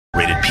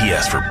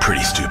PS for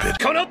pretty stupid.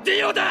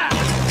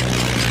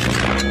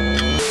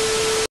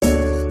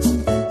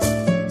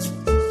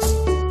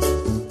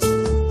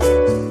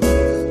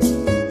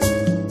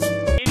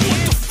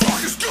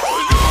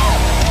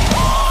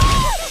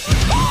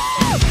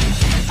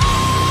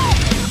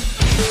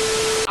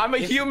 I'm a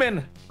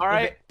human, all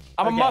right?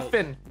 I'm a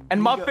muffin,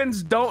 and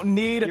muffins don't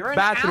need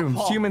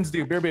bathrooms. Humans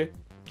do, baby.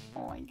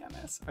 Oh my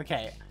goodness.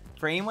 Okay,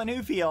 for anyone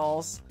who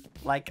feels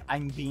like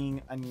I'm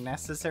being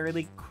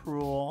unnecessarily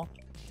cruel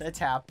to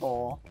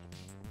Tapple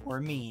or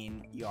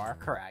mean, you are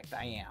correct,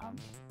 I am.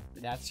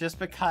 But that's just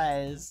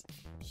because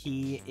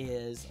he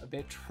is a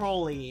bit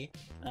trolly,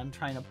 and I'm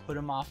trying to put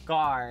him off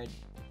guard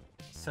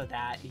so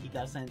that he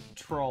doesn't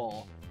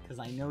troll, because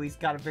I know he's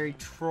got a very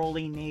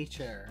trolly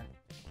nature.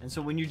 And so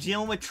when you're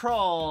dealing with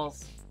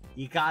trolls,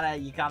 you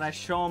gotta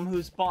show them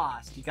who's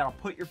boss. You gotta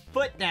put your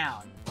foot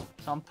down.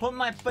 So I'm putting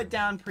my foot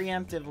down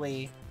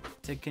preemptively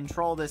to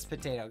control this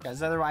potato,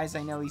 because otherwise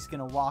I know he's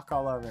gonna walk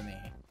all over me.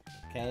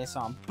 Okay, so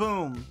I'm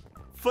boom,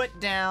 foot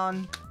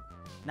down,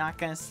 not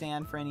gonna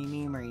stand for any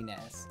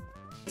memeriness.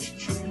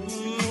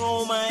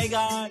 Oh my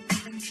god,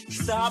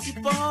 stop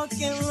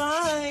fucking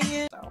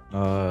lying.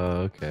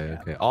 Okay.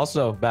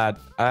 Also, Bad,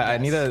 I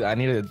need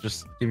to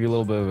just give you a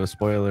little bit of a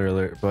spoiler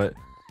alert, but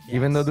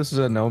even though this is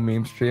a no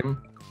meme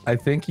stream, I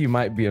think you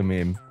might be a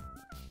meme.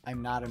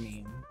 I'm not a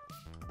meme.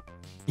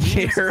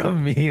 You're a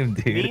meme,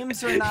 dude.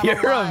 Memes are not You're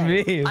alive.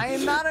 a meme. I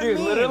am not a dude,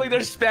 meme. Literally, they're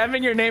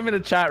spamming your name in the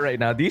chat right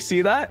now. Do you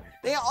see that?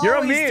 They You're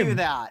always a meme. do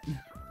that.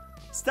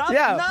 Stop.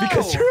 Yeah, no.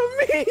 because you're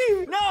a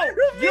meme. No,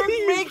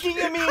 you're making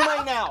a meme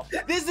right now.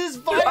 This is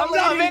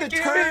violating the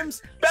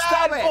terms.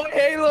 Stop it.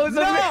 BadBoyHalo's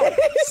a meme.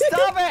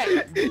 Stop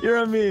it. You're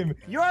a meme.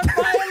 You're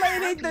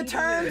violating the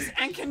terms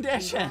and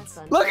conditions.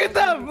 Look at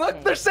them.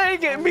 Look, they're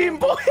saying it, meme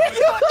boy.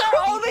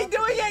 They're only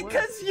doing it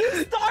because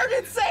you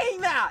started saying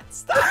that.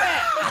 Stop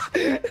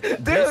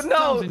it. Dude,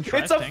 no.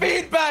 It's a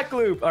feedback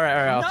loop. All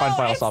right. I'll find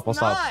file. Stop. I'll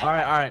stop. All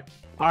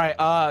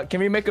right. Can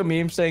we make a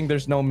meme saying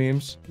there's no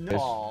memes?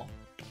 No.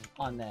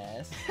 On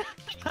this.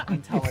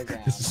 On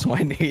Telegram. This is why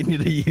I need you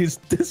to use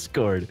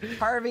Discord.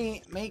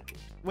 Harvey,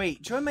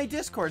 join my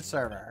Discord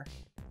server.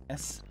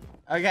 Yes.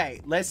 Okay,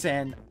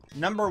 listen.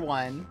 Number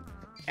one,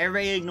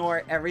 everybody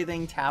ignore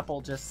everything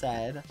Tapple just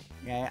said.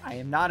 Okay, I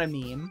am not a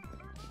meme.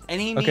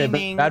 Any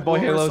memeing.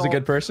 BadBoyHalo is a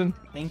good person.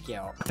 Thank you.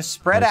 To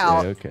spread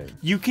out,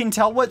 you can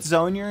tell what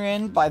zone you're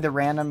in by the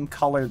random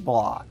colored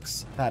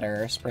blocks that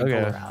are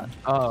sprinkled around.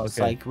 Oh, okay. It's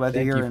like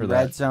whether you're in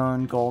red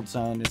zone, gold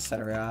zone,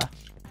 etc.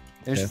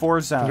 There's 4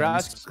 zones.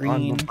 Congrats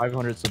green. On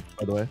 500 subs,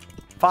 by the way.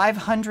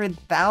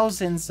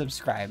 500,000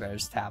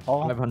 subscribers,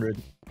 Tapple.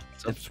 500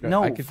 subscribers.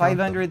 No,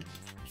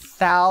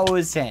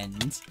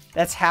 500,000.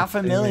 That's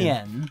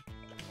 500,000.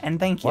 And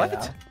thank you.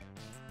 What?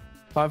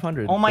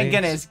 500. Oh my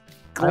goodness.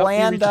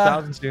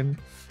 Glanda.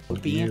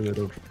 Be a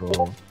little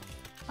troll.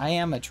 I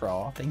am a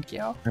troll. Thank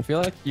you. I feel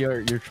like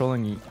you're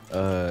trolling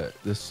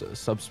this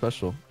sub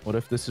special. What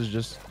if this is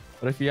just...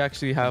 What if you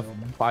actually have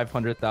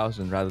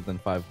 500,000 rather than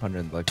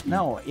 500? Like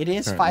no, it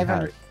is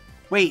 500.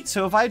 Wait,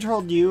 so if I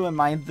trolled you, am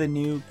I the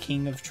new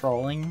king of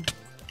trolling?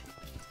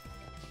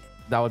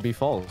 That would be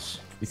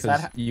false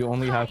because you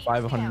only have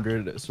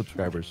 500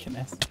 subscribers.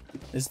 Goodness.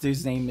 This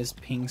dude's name is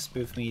Ping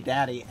Spoof Me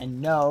Daddy, and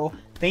no,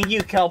 thank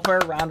you,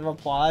 Kelper. Round of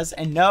applause.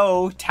 And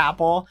no,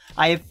 Tapple,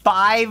 I have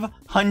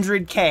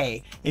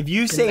 500K. If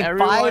you say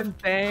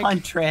 500,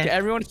 can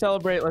everyone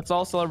celebrate? Let's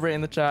all celebrate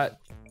in the chat.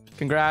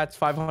 Congrats,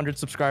 500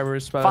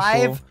 subscribers special.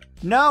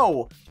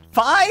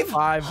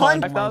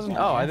 5,000?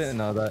 Oh, I didn't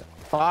know that.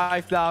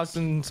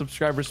 5,000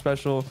 subscribers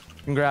special.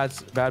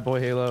 Congrats,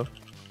 BadBoyHalo.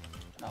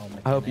 Oh,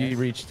 I hope you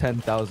reach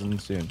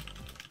 10,000 soon.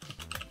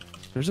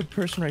 There's a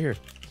person right here.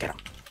 Get him.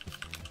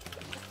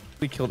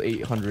 We killed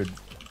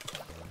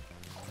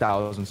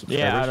 800,000 subscribers.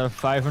 Yeah, out of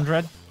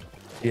 500?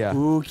 Yeah.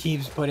 Who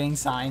keeps putting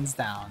signs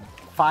down?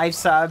 5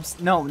 subs.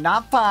 No,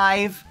 not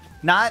 5.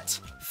 Not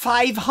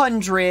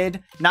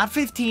 500, not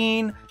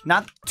 15,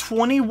 not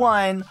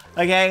 21,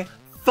 okay?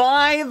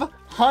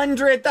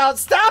 500,000.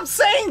 Stop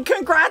saying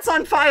congrats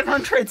on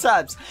 500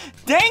 subs.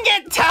 Dang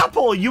it,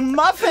 Tapple, you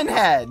muffin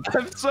head.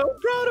 I'm so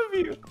proud of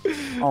you.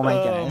 Oh my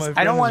goodness.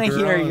 I don't want to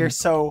hear you're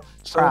so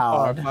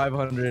proud.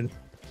 500.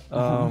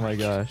 Oh my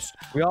gosh.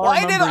 We all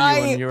Why did I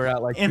when you were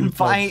at, like,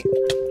 invite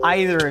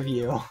either of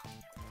you?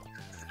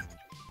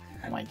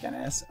 Oh my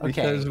goodness. Okay.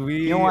 Because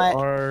we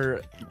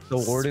are the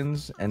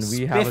wardens and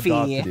we have a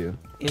job to do.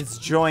 Is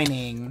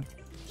joining.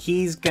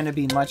 He's gonna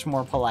be much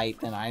more polite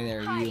than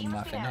either of you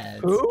muffin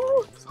heads.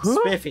 Who?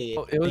 Spiffy.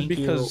 Oh, it was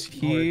because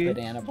he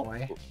banana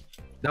boy.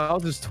 That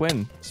was his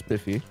twin,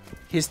 Spiffy.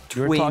 His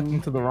twin. You were talking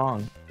to the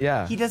wrong.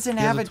 Yeah. He doesn't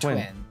have a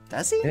twin.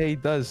 Does he? Yeah, he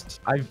does.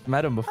 I've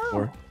met him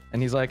before.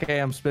 And he's like, hey,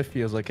 I'm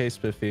Spiffy. I was like, hey,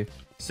 Spiffy.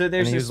 So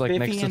there's a Spiffy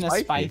like, and a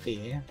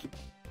Spiffy.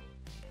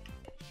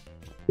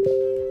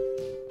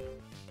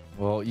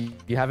 Well,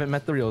 you haven't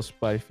met the real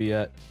Spiffy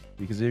yet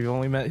because you've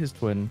only met his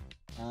twin.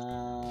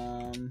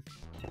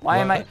 Why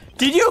am I?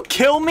 Did you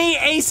kill me,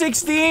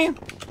 A60?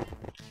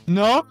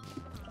 No.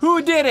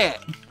 Who did it?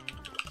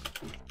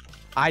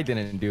 I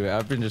didn't do it.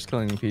 I've been just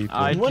killing people.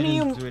 I What do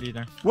didn't you- do it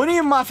either. One of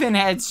you muffin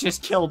heads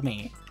just killed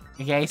me.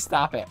 Okay,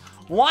 stop it.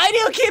 Why do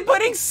you keep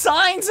putting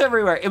signs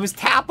everywhere? It was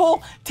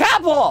Tapple?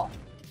 Tapple!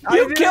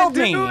 You killed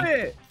me!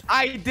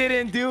 I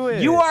didn't do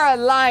it. You are a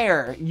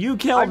liar. You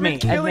killed I've been me.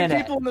 killing Admit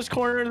people it. in this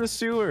corner of the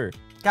sewer.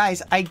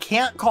 Guys, I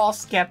can't call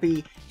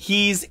Skeppy.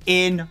 He's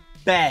in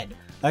bed.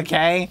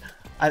 Okay?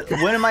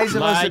 What am I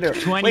supposed to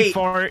do? Wait,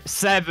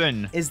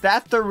 24/7. is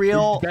that the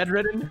real...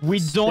 Bedridden. We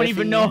don't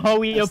even Spiffy? know how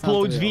he That's not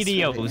uploads the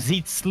real videos.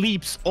 He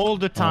sleeps all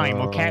the time,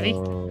 okay?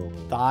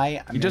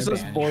 Die? He just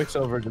does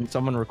voiceovers and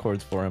someone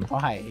records for him.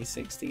 Why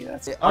 60?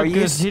 That's it. Oh, Are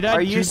you 'cause he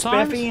died 2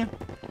 Spiffy?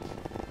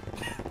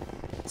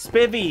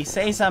 Spiffy,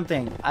 say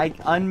something. I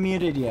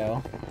unmuted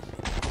you.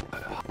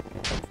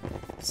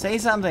 Say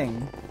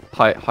something.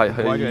 Hi.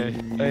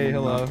 Hey,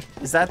 hello.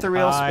 Is that the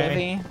real Hi.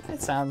 Spiffy?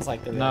 It sounds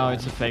like the real No, one.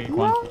 it's a fake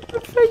one.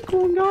 The fake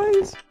one,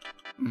 guys.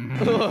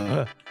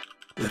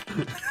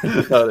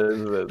 That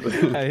is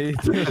it. I hate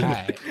you.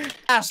 Alright.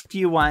 Asked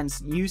you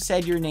once, you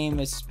said your name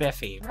is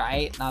Spiffy,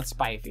 right? Not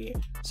Spiffy.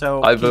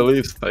 So I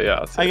believe so,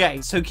 yeah.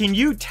 Okay, so can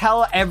you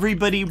tell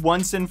everybody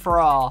once and for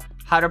all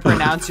how to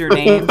pronounce your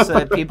name so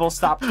that people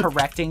stop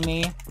correcting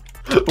me?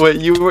 Wait,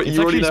 you It's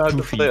already know how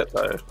actually to say it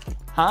though.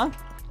 Huh?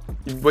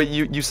 Wait,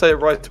 you say it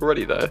right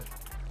already though.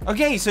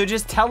 Okay, so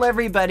just tell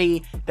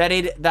everybody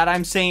that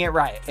I'm saying it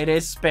right. It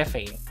is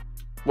Spiffy.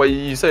 Wait,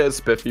 you say it's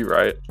Spiffy,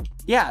 right?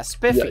 Yeah,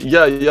 Spiffy.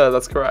 Yeah,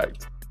 that's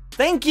correct.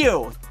 Thank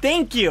you.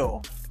 Thank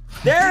you.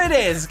 There it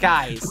is,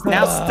 guys.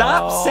 Now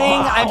stop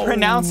saying I'm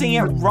pronouncing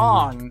it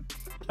wrong.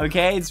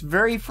 Okay, it's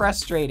very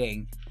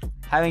frustrating.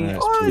 Having Nice.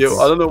 oh, Yo, it's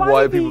I don't know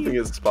why spicy. people think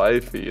it's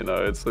spicy, you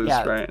know, it's so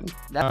Yeah. strange.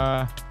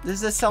 This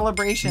is a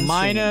celebration. stream.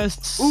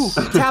 Minus. Ooh,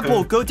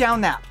 Tapple, go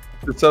down that.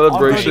 The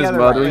celebration is other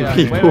murdering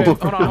way. Wait, people.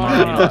 hold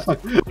on.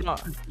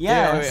 Yes.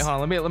 Yeah, wait,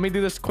 hold on. Let me do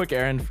this quick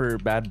errand for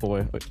Bad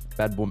Boy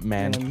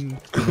Man.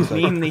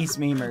 Meme these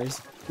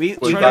memers. We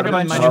Wait, got a that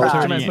bunch is of minus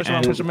trash. 30 push him in,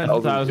 and push him in.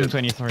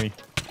 2023.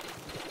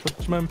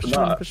 Push him in, push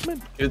him Nah. in, push him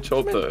in. Good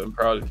job though, I'm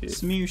proud of you.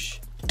 Smoosh.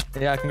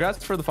 Yeah,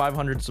 congrats for the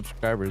 500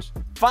 subscribers.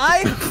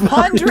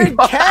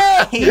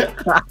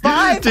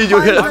 500K! Dude,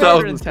 you'll hit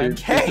 1,000 soon.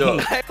 500K! Good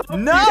job.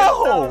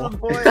 No!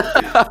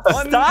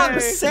 Stop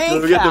saying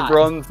Don't get that!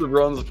 the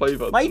bronze play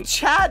button. My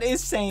chat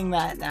is saying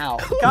that now.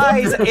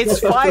 Guys, it's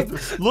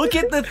 5. Look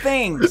at the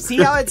thing. See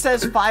how it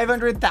says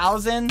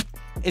 500,000?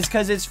 It's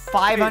because it's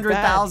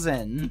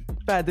 500,000.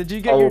 Bad, did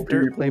you get Oh, your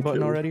dirt people play button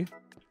kill. already?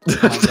 Oh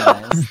my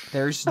goodness.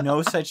 There's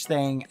no such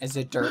thing as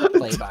a dirt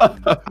play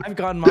button. I've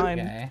got mine.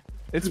 Okay.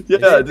 It's Yeah,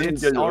 I didn't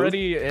it's get yours.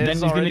 already Then it's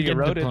he's gonna already get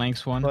the eroded.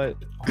 planks one. But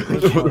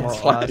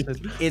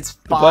It's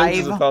The plank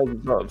is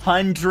 1,000 subs.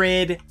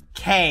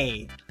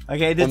 500K.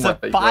 Okay, that's Oh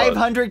a my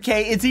God.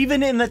 500K. It's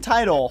even in the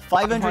title.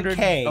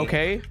 500K.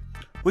 Okay.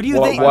 What do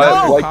you think? Why,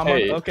 No, why Comma,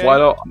 K? okay. Why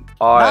not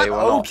I? not Why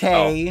not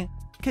okay.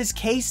 Because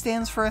K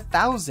stands for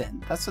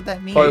 1,000. That's what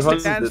that means. 500.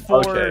 It stands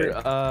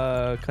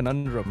for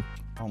conundrum.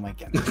 Oh my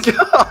goodness.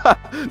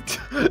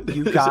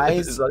 You Is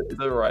guys- is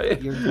that right?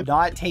 You're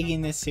not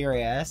taking this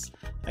serious.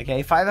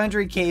 Okay,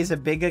 500K is a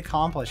big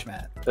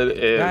accomplishment. It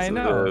is. Yeah, I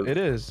know. It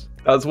is.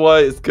 That's why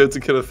it's good to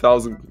kill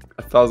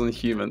 1,000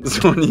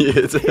 humans 1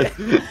 year.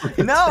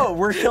 No,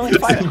 we're killing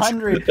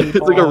 500 people. It's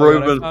like a Oh,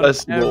 Roman I found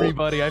festival.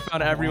 everybody. I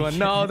found everyone.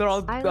 No, they're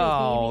all.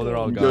 Oh, they're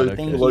all You gone. go to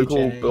Thank the you,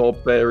 local Jay.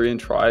 barbarian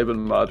tribe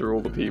and murder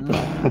all the people.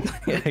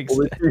 Yeah, All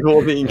the people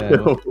are being Yeah.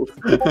 killed.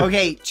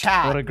 Okay,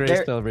 chat. What a great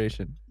there-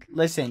 celebration.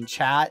 Listen,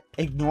 chat.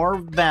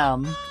 Ignore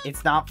them.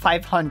 It's not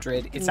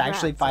 500. It's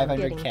actually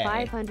 500K.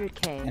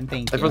 500K. And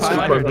thank you. Everyone's so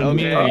 500, fucking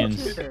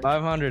millions.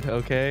 500.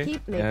 Okay.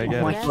 Keep Yeah, I making get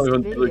Oh my it. best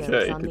 500K,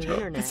 videos on good the job.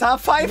 internet. It's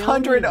not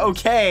 500, No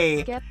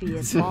okay? Skeppy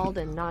is bald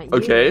and not you.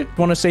 Okay.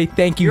 Want to say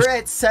thank you. You're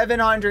at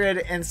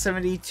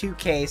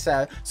 772K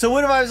subs. So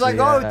what if I was like,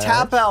 oh, Yes.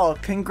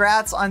 Tapel,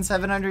 congrats on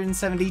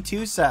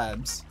 772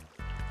 subs?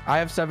 I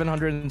have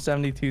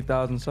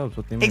 772,000 subs.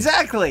 What do you mean?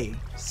 Exactly.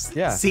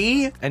 Yeah.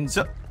 See? And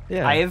So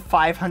yeah. I have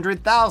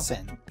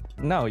 500,000.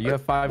 No, you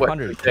have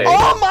 500. Okay.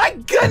 Oh my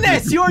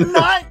goodness, you're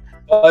not.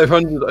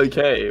 500,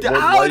 okay.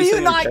 How do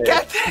you not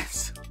get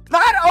this?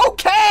 Not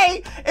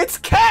okay. It's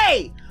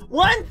K.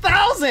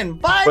 1,000.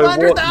 Wait, what's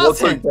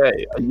 500,000.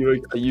 okay? Are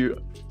you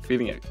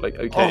feeling it like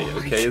okay? Oh my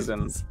Okay, as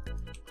in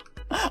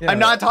Yeah. I'm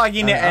not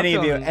talking to I'm any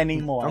of you feeling-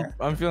 anymore.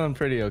 I'm feeling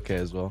pretty okay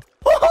as well.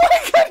 Oh my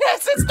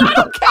goodness, it's not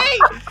okay.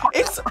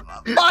 It's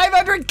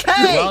 500K.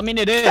 Well, I mean,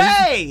 it is.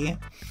 K.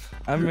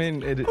 I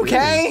mean, it.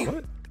 Okay.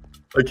 What?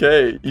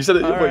 okay. You said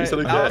it. All Wait, you said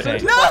right,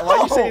 okay. 1,000. No!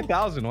 Why you say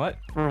 1,000? What?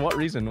 For what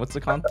reason? What's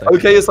the context?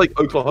 Okay, it's like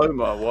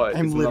Oklahoma. What?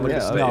 I'm Isn't that literally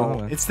like a yeah, state? no.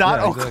 Oklahoma. It's not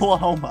Yeah, exactly.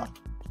 Oklahoma.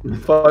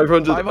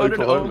 500 500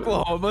 Oklahoma.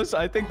 Oklahomas?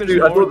 I think there's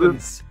Dude, I more thought than.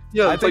 this.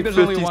 Yeah, I it's think like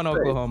there's only 50 one states.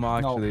 Oklahoma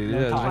actually. No, Yeah,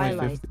 there's only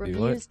Highlight 50. What?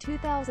 reviews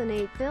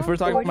 2008 film. If we're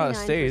talking about 49%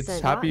 states,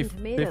 happy Rotten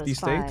Tomatoes 50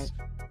 states.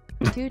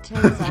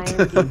 210s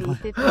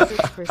IMDb,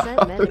 56%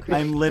 Metacritic.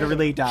 I'm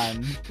literally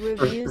done.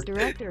 Reviews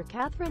director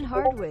Catherine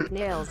Hardwick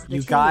nails the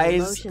You teen guys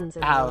emotions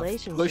and have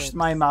relationships. pushed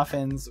my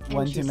muffins and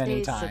one she too many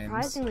stays times.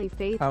 surprisingly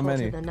faithful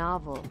many? to the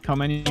novel. How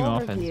many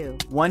muffins?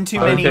 Overview. One too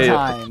many Okay,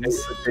 times.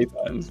 okay,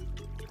 times.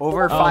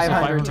 Over so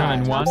 500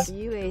 501. times.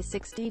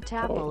 UA60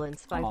 Tapple and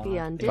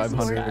Spifey on 500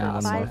 Discord and and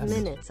one 5 more.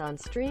 minutes on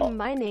stream.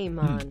 My name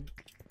on.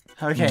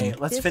 Okay,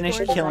 let's finish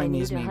Discord, killing I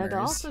these need a hug. memers.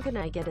 Also, can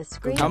I get a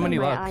screen? How many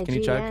My left? Can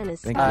you check? IGN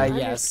is Thank you.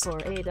 Yes.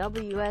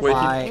 _AWS.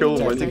 Wait, he killed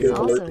Yes, one to yes, get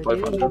also, like do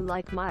 500. you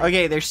like my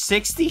Okay, there's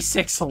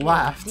 66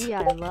 left. D,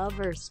 I love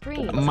her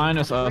streams.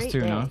 Minus us Great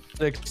too, day. no?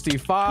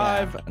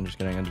 65. I'm just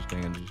kidding. I'm just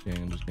kidding.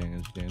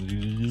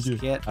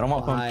 Get I don't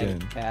want live,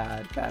 pumpkin.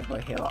 bad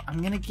boy Halo.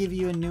 I'm gonna give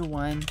you a new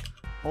one.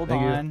 Hold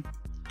Thank you. on.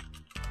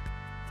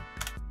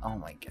 Oh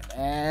my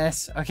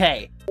goodness.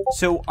 Okay,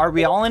 so are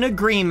we all in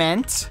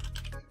agreement?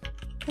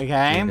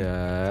 Okay.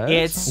 Yes.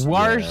 It's-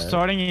 War Yes.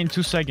 starting in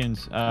 2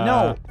 seconds.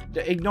 No,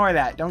 ignore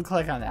that. Don't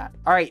click on that.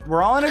 All right,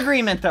 we're all in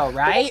agreement though,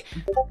 right?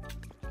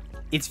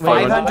 It's Wait,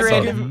 why'd you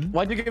 500,000.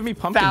 Why'd you give me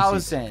pumpkin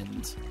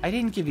seeds? I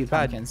didn't give you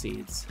Bad. pumpkin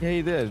seeds. Yeah,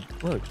 you did.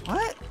 Look,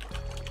 What?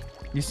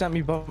 you sent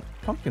me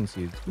pumpkin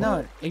seeds.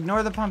 No,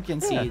 ignore the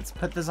pumpkin Yeah. seeds.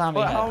 Put the zombie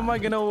Well, head how am I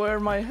on. gonna wear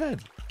my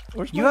head?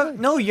 Where's You my have head?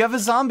 no. You have a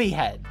zombie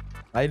head.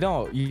 I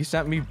don't. You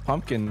sent me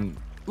pumpkin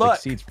Look,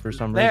 seeds for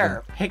some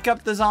There. Pick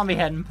up the zombie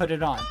head and put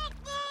it on. reason.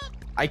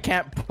 I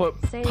can't put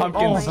Say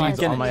pumpkin Oh my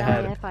seeds on my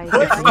goodness. head.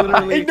 Put-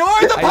 literally- Ignore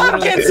the I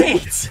pumpkin literally-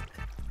 seeds.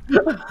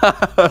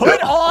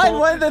 Put on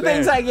one of the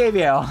things There. I gave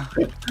you.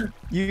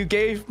 You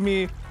gave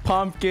me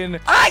pumpkin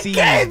I seeds.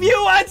 gave you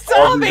a Oh,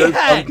 zombie those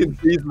head. pumpkin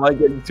seeds might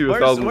get you to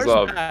 1,000 Where's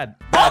subs. Bad?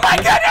 Oh my Can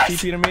you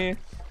goodness! TP to me.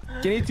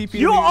 Can you TP to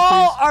You me,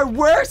 all please? are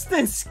worse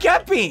than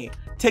Skeppy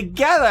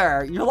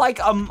together. You're like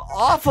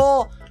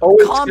awful Oh,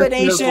 it's good.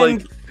 He has, combination.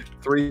 like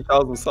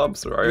 3,000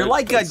 subs, right? You're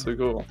like That's a- so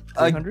cool.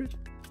 300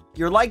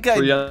 You're like a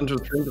 300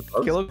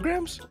 subs?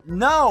 kilograms?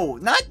 no,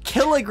 not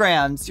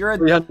kilograms. You're a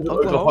 300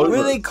 Oklahoma. what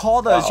do they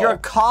call those? Wow. You're a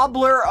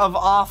cobbler of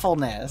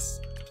awfulness.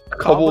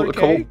 Cobbler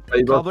K?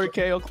 flavor. Cobbler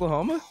K,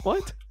 Oklahoma?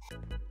 What?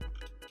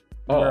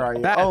 Where are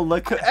you? that- Oh,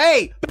 look.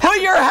 Hey,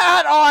 put your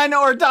hat on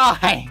or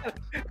die.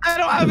 I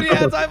don't have any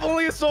hats. I have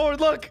only a sword.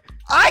 Look.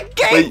 I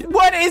gave. Wait.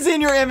 What is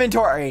in your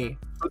inventory?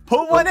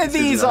 Put one of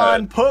these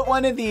on. Put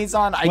one of these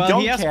on. I Well,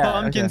 don't he has care.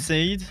 pumpkin Okay.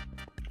 seeds.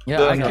 Yeah,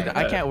 Okay.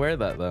 I can't wear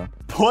that though.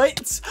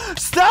 Put.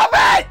 Stop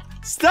it!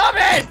 Stop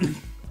it!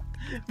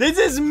 This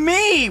is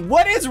me.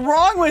 What is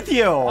wrong with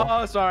you?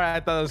 Oh, sorry. I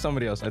thought it was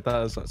somebody else. I thought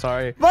it was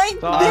sorry. My name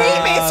is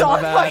my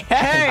on bad. my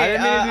head. Hey,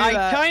 didn't mean to do I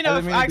that. kind I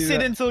of didn't mean to do that.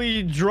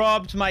 accidentally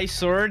dropped my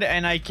sword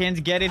and I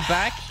can't get it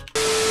back.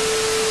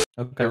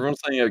 Okay. Everyone's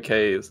saying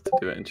okay is to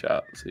do it in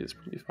chat, so it's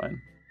pretty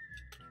fine.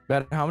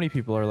 Bet how many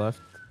people are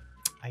left?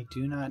 I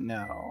do not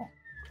know.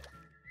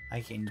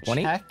 I can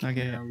 20? check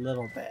Okay. in a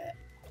little bit.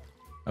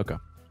 Okay.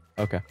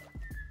 Okay.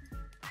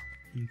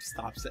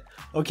 Stops it.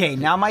 Okay,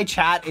 now my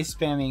chat is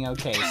spamming.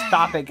 Okay,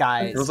 stop it,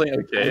 guys. Everyone's saying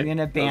okay. I'm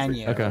gonna ban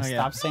you. Okay.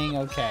 Stop saying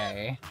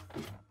okay.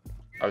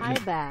 Hi,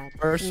 bad.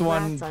 First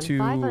one Congrats on to,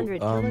 500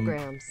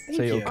 kilograms.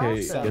 Say you.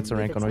 okay Awesome. gets a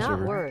rank If on it's our not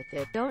server. worth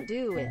it, don't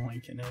do it. Oh my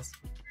goodness.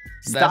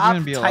 That's Stop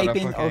gonna be a lot of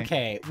typing okay.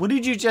 okay. What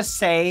did you just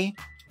say,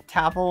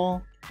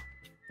 Tapple?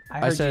 I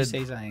heard you said-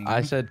 say something.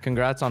 I said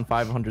congrats on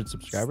 500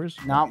 subscribers.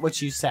 Not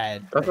what you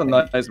said. That's a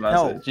nice message.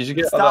 No, You should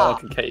get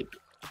stop. that like a cake.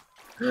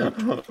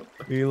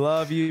 We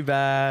love you,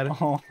 Bad.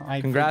 Oh,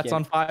 I Congrats forget.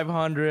 on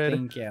 500.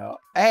 Thank you.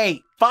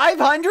 Hey,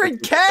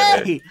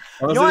 500K!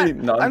 Honestly,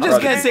 know what? I'm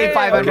just gonna say Okay,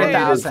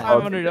 500,000.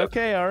 500.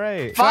 Okay, all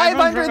right.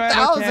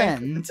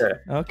 500,000!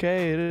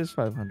 Okay, it is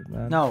 500,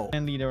 man. No,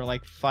 And they were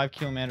like 5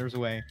 kilometers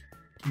away.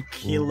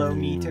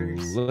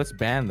 kilometers. Ooh, let's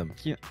ban them.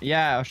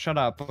 Yeah, shut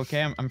up.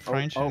 Okay, I'm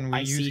French Oh, and we I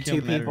use see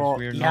 2 kilometers. people.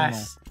 We're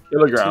Yes.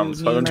 Kilograms,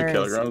 Two 500 memers.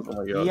 kilograms.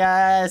 Oh my god.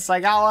 Yes, I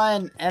got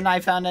one, and I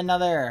found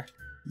another.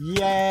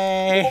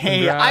 Yay!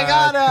 Congrats, I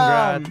got him.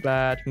 Congrats,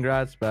 Bad.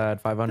 Congrats,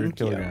 Bad. 500 Thank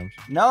you. kilograms.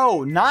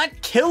 No, not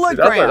Dude,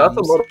 kilograms. that's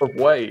a lot of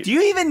weight. Do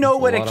you even know That's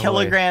a what a lot of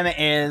kilogram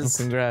is?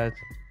 Congrats.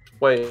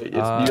 Wait, it's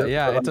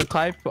Yeah, it's a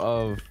type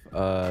of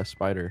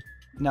spider.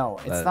 No,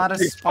 it's That- not a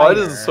Dude, spider.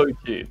 spiders are so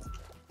cute.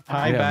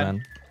 Hi, Yeah, Bad.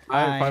 man. I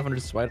have Hi.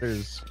 500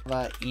 spiders.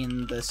 But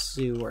in the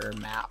sewer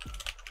map.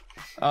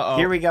 Uh-oh.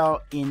 Here we go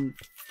in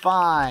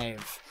 5,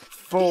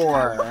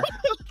 4.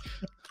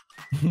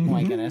 Oh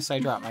my goodness, I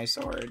dropped my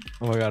sword.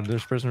 Oh my god,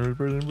 this person.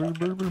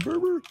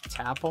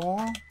 Tapple,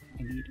 I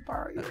need to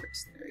borrow yours.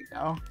 There you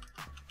go.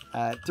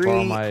 Borrow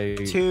 3, my-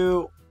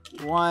 2,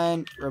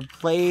 1.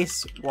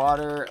 Replace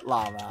water,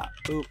 lava.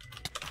 Oop.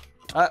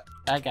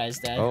 That guy's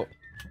dead.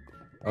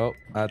 Oh,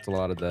 that's a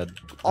lot of dead.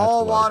 That's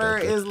All a lot of water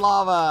dead. is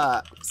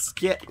lava.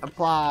 Skip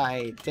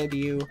apply.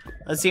 W.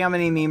 Let's see how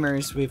many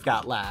memers we've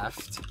got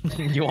left.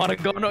 You want to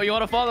go? No, you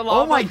want to fall in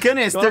lava? Oh my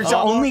goodness, Go there's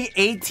lava. only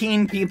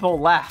 18 people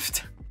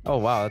left. Oh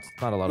wow, that's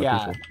not a lot of Yeah.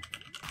 people.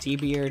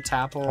 TB or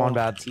Tapple. Come on,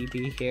 Bad.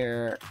 TB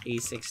here.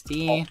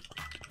 A60.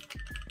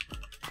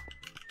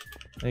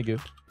 Thank you.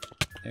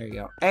 There you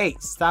go. Hey,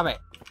 stop it.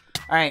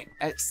 All right,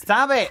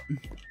 stop it.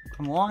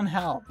 Come on,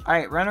 help. All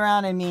right, run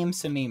around and meme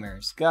some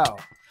memers. Go.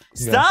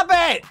 Stop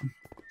it.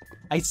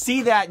 I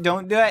see that.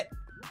 Don't do it.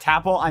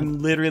 Tapple, I'm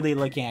literally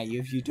looking at you.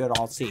 If you do it,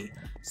 I'll see.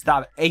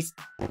 Stop it. Hey,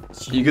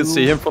 You can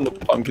see him from the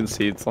pumpkin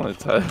seeds on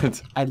its head.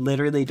 I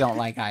literally don't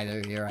like either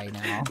of you right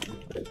now.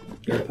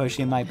 You're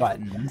pushing my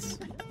buttons.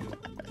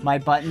 My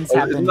buttons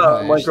have Isn't been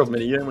that a pushed. Minecraft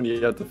minigame when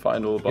you have to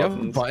find all the You have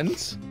buttons?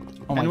 buttons?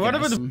 Oh my And what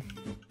goodness. about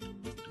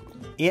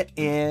It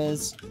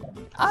is,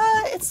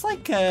 it's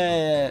like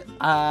a,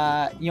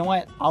 you know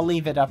what? I'll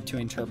leave it up to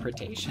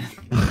interpretation.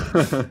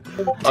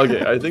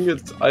 Okay, I think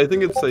it's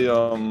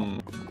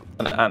an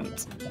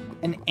ant.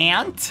 An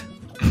ant?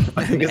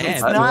 I think it's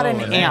It's an ant. not an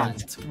an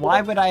ant.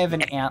 Why would I have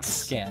an ant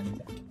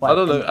skin? I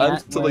don't know. An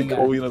Ants are wearing like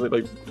a- cool, you know, they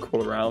like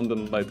crawl around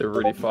and like they're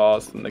really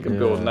fast and they can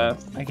build Yeah.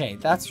 nests. Okay,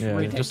 that's Yeah,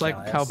 ridiculous. just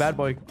like how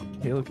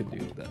BadBoyHalo could do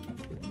that.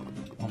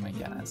 Oh my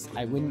goodness.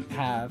 I wouldn't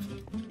have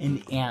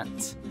an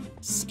ant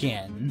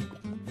skin.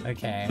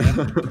 Okay.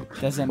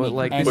 Doesn't But make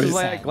like any this is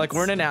sense. like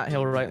we're in an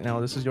anthill right now.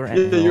 This is your Yeah,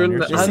 anthill. you're and in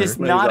you're the This super- is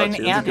Maybe not an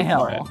actually, that's a good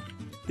anthill. point.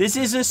 This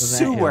is a This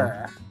is an anthill.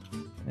 sewer.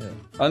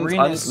 Ants, We're in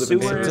a ants live in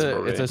sewer trees, It's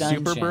probably. a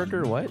super dungeon.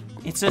 burger. What?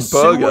 It's a A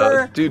sewer.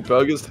 burger, dude.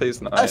 Burgers taste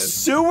A nice.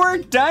 sewer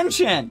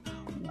dungeon.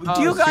 Oh,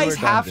 Do you guys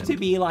sewer have dungeon. to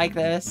be like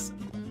this?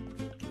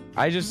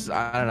 I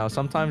don't know.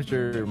 Sometimes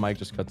your mic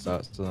just cuts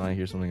out, so then I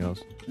hear something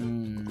else.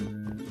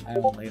 I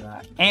don't believe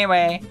that.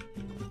 Anyway,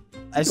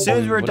 as soon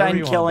as we're Whatever done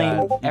you want, killing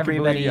Dad. You can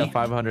everybody, believe you have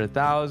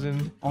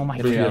 500,000. oh my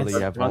But really, goodness. you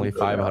have only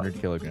 500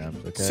 kilograms.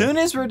 Okay. Soon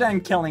as we're done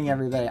killing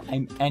everybody,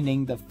 I'm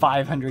ending the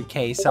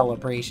 500k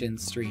celebration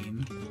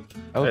stream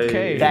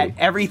Okay. that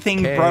everything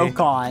Okay. broke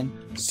on.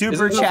 Super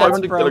Isn't the chats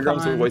 500 broke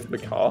kilograms of on. weight of the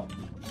car?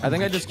 I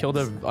think I just killed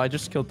three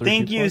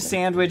Thank people. you,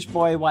 Sandwich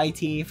Boy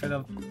YT, for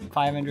the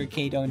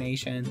 500k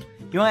donation. You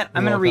know what?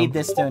 I'm You're gonna read welcome.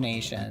 this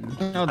donation.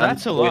 No,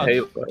 that's a lot.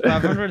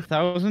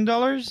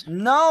 $500,000?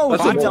 No,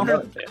 That's he, a don-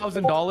 lot.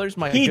 $500,000.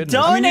 My He goodness.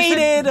 don't- I mean, you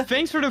said Donated!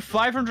 thanks for the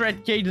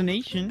 500k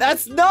donation.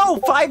 That's no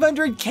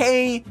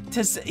 500k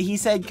he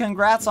said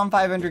congrats on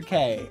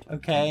 500k,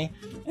 okay?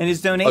 And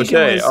his donation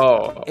Okay. was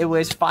Oh. it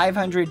was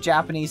 500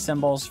 Japanese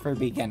symbols for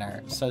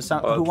beginner. So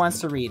who wants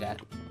to read it?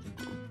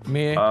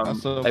 Me.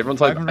 Also, Everyone's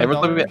typing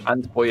 $500.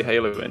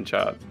 BadBoyHalo in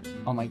chat.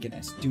 Oh my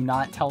goodness. Do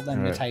not tell them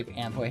Alright. to type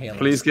BadBoyHalo.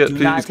 Please get- do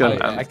please not get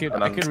type an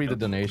it. I could read the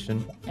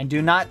donation. And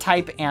do not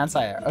type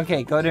Ansire.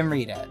 Okay, go ahead and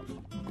read it.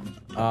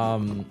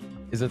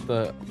 Is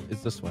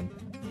this one?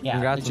 Yeah.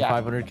 Congrats the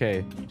on Jap-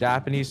 500k.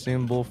 Japanese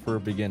symbol for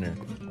beginner.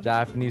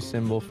 Japanese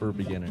symbol for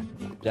beginner.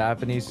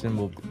 Japanese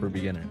symbol for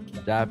beginner.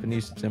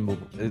 Japanese symbol.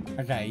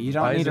 Okay, you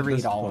Why don't is need to it read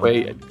this all of one?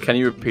 them. Wait, can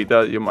you repeat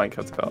that? Your mic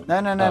has cut. No.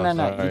 Oh, You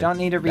sorry. don't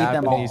need to read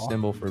them Japanese all.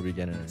 symbol for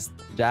beginner.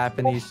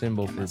 Japanese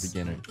symbol for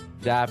beginner.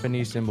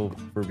 Japanese symbol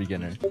for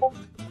beginner.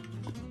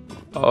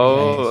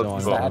 Oh, so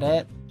that's Is on. cool. that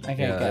it?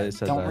 Okay, Yeah, good. it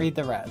said Don't that. read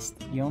the rest.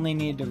 You only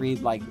need to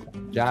read like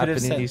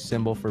Japanese said-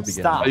 symbol for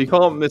beginner. Stop. You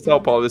can't miss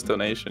out all this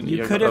donation. you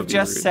have could to have be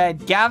just rude. said,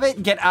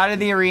 Gavit, get out of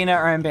the arena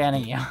or I'm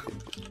banning you.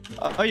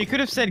 Oh, you could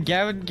have said,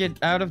 Gavin, get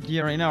out of the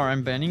arena or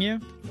I'm banning you.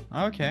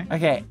 Okay.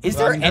 Okay, is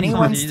Well, there that's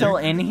anyone not still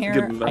either. in here?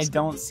 Good I mess.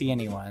 don't see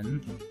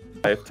anyone.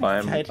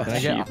 Lifetime Can Can I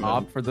get achievement.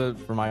 op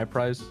for my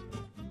prize?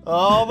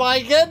 Oh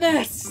my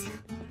goodness!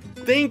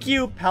 Thank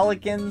you,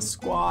 Pelican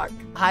Squawk.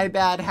 Hi,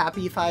 Bad.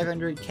 Happy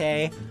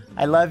 500k.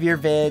 I love your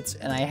vids,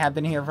 and I have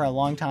been here for a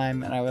long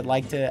time, and I would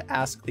like to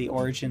ask the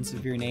origins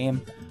of your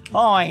name.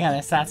 Oh my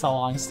goodness, that's a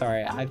long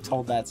story. I've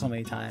told that so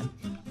many times.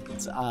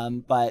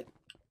 But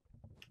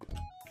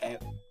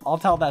I'll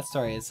tell that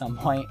story at some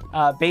point.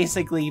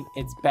 Basically,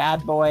 it's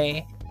Bad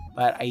Boy,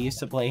 but I used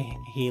to play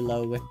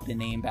Halo with the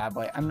name Bad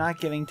Boy. I'm not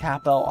giving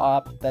Tapel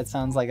up. That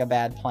sounds like a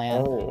bad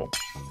plan. Oh.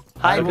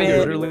 Hi, I will Bid.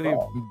 literally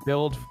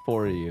build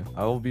for you.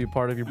 I will be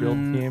part of your build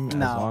team as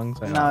long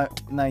as I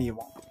No, you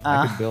won't.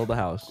 I could build a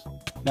house.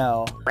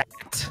 No.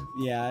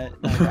 Yeah,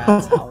 my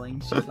rat's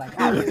howling. She's like,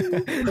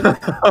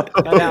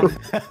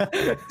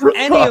 But,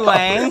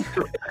 anyway,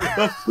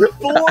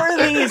 before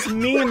these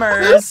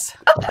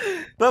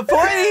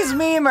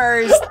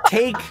memers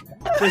take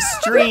the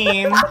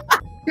stream,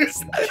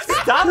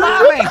 stop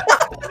laughing.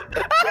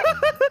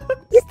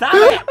 Stop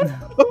it.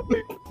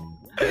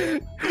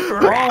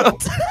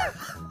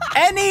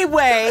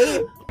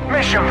 Anyway,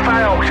 Mission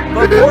failed.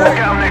 Before- We'll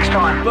get 'em next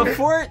time.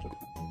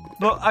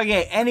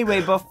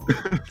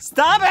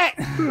 Stop it!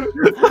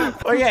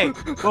 Okay,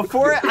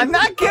 I'm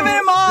not giving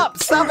him up!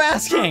 Stop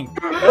asking!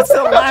 That's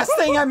the last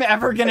thing I'm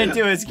ever gonna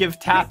do is give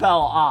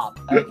Tapel up,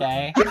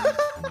 okay?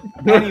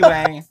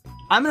 Anyway,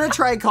 I'm gonna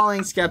try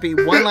calling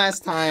Skeppy one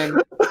last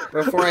time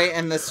before I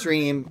end the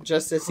stream,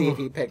 just to see if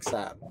he picks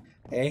up.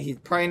 Okay, he's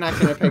probably not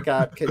gonna pick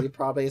up, because he's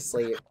probably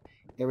asleep.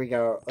 Here we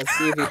go. Let's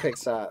see if he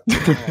picks up.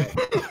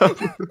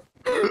 Alright.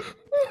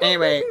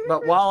 Anyway,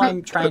 but while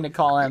I'm trying to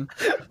call him,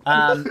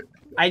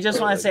 I just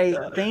want to say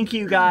thank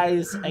you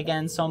guys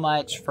again so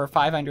much for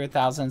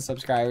 500,000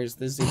 subscribers.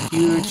 This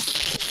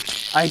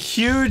is a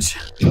huge,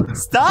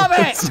 stop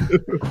it!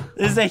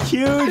 This is a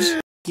huge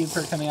thank you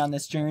for coming on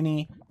this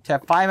journey to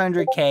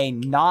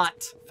 500k,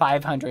 not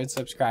 500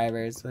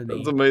 subscribers with me.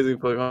 That's amazing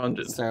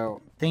 500.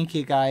 So thank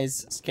you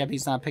guys.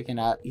 Skeppy's not picking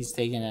up. He's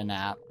taking a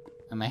nap.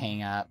 I'm gonna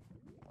hang up.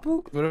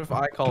 Boop. What if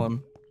I call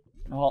him?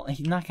 Well,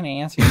 he's not gonna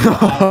answer you.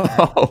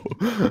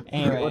 either.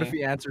 Anyway, What if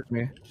he answers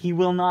me? he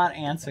will not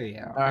answer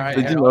you. All right,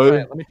 Did you I'll try know-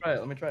 it. Let me try it.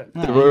 Let me try it.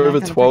 No, There you're were not over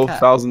gonna pick up.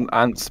 12,000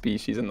 ant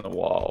species in the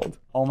wild.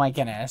 Oh my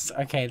goodness.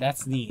 Okay,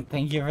 that's neat.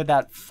 Thank you for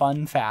that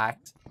fun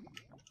fact.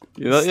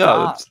 You know,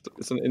 yeah, Stop.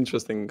 it's an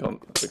interesting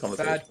conversation.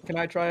 Bad. Can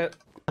I try it?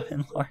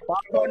 Lord.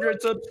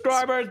 500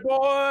 subscribers,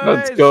 boys.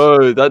 Let's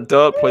go. That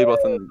dirt play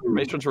button.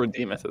 Make sure to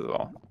redeem it as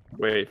well.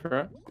 Wait for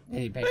it. Did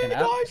he pick it Hey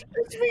up? guys,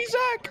 it's me,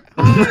 Zach.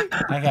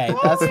 Okay,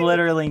 that's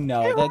literally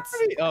no. That's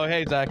Oh,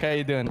 hey Zach, how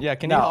you doing? Yeah,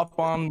 can No. you hop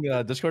on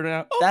Discord right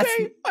now? That's-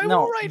 Okay, I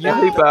no, will right you're-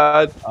 now. Hey,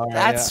 bad. All right,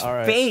 that's yeah, all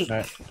right, fake. all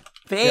right. fake.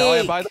 Yeah, oh,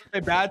 yeah, by the way,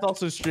 Bad's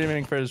also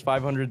streaming for his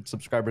 500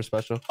 subscriber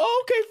special.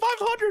 Oh, okay,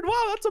 500.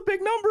 Wow, that's a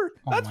big number.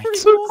 Oh That's my pretty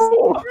So cool.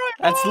 cool. All right,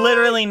 That's bye.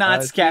 literally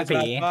not See you, Zach.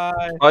 Skeppy.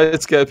 Bye. Hi,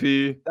 it's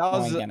Skeppy. That Oh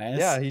was my goodness.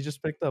 yeah. He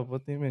just picked up.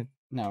 What do you mean?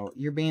 No,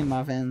 you're being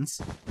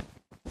muffins.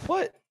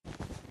 What?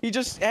 He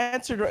just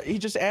answered. He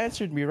just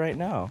answered me right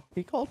now.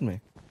 He called me.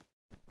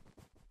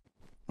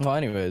 Well,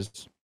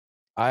 anyways,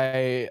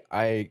 I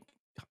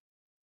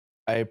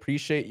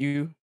appreciate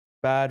you,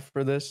 Bad,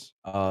 for this.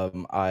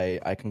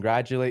 I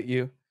congratulate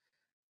you.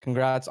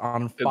 Congrats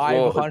on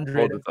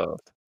 500K.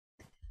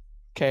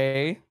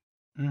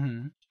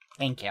 Mm-hmm.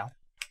 Thank you.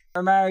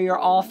 Remember, you're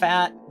all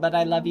fat, but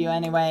I love you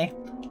anyway.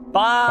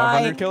 Bye.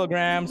 500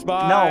 kilograms.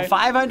 Bye. No,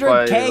 500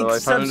 By, cake like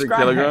 500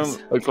 subscribers.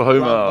 kilograms,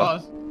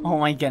 Oklahoma. Oh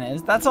my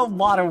goodness, that's a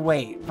lot of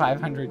weight.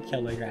 500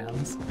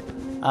 kilograms.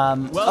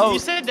 Well, you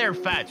said they're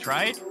fat,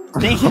 right?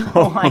 Thank you.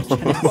 Oh my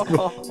goodness.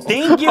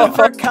 Thank you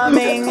for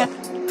coming,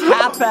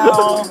 Tapel,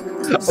 I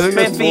think that's more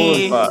than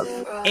Spiffy, fat.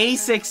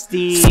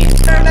 A60.